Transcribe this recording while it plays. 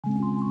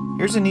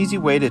Here's an easy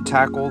way to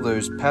tackle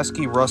those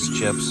pesky rust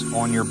chips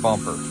on your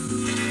bumper.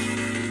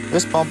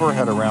 This bumper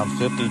had around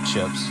 50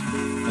 chips.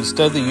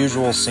 Instead of the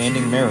usual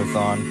sanding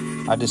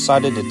marathon, I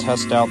decided to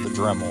test out the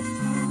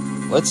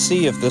Dremel. Let's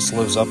see if this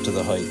lives up to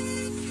the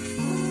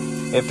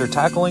hype. After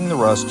tackling the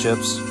rust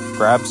chips,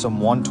 grab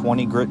some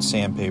 120 grit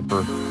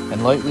sandpaper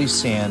and lightly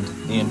sand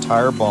the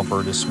entire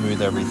bumper to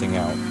smooth everything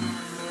out.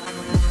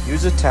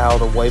 Use a towel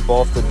to wipe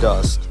off the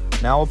dust.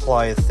 Now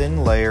apply a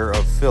thin layer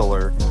of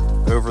filler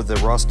over the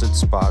rusted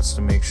spots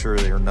to make sure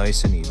they are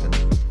nice and even.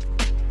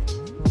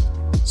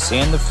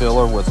 Sand the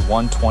filler with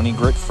 120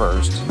 grit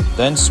first,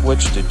 then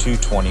switch to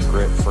 220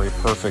 grit for a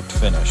perfect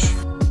finish.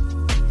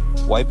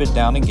 Wipe it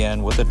down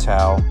again with a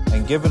towel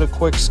and give it a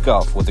quick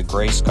scuff with a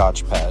gray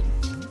Scotch pad.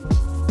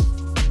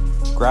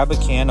 Grab a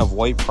can of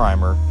white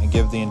primer and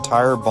give the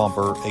entire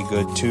bumper a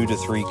good 2 to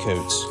 3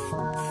 coats.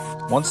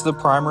 Once the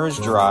primer is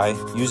dry,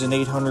 use an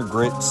 800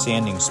 grit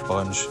sanding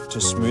sponge to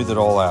smooth it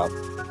all out.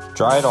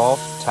 Dry it off,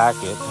 tack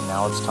it, and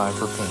now it's time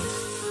for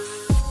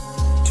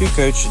paint. 2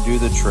 coats should do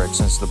the trick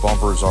since the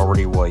bumper is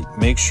already white.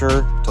 Make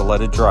sure to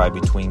let it dry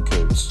between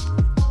coats.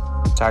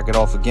 Tack it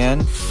off again,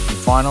 and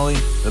finally,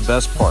 the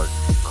best part,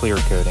 clear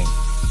coating.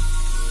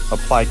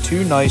 Apply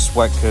 2 nice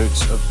wet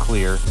coats of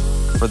clear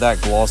for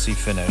that glossy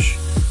finish.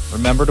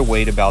 Remember to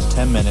wait about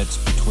 10 minutes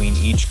between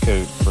each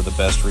coat for the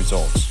best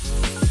results.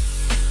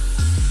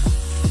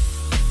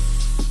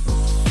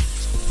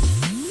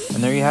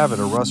 And there you have it,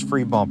 a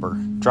rust-free bumper.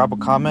 Drop a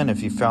comment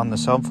if you found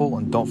this helpful,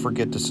 and don't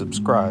forget to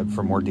subscribe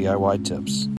for more DIY tips.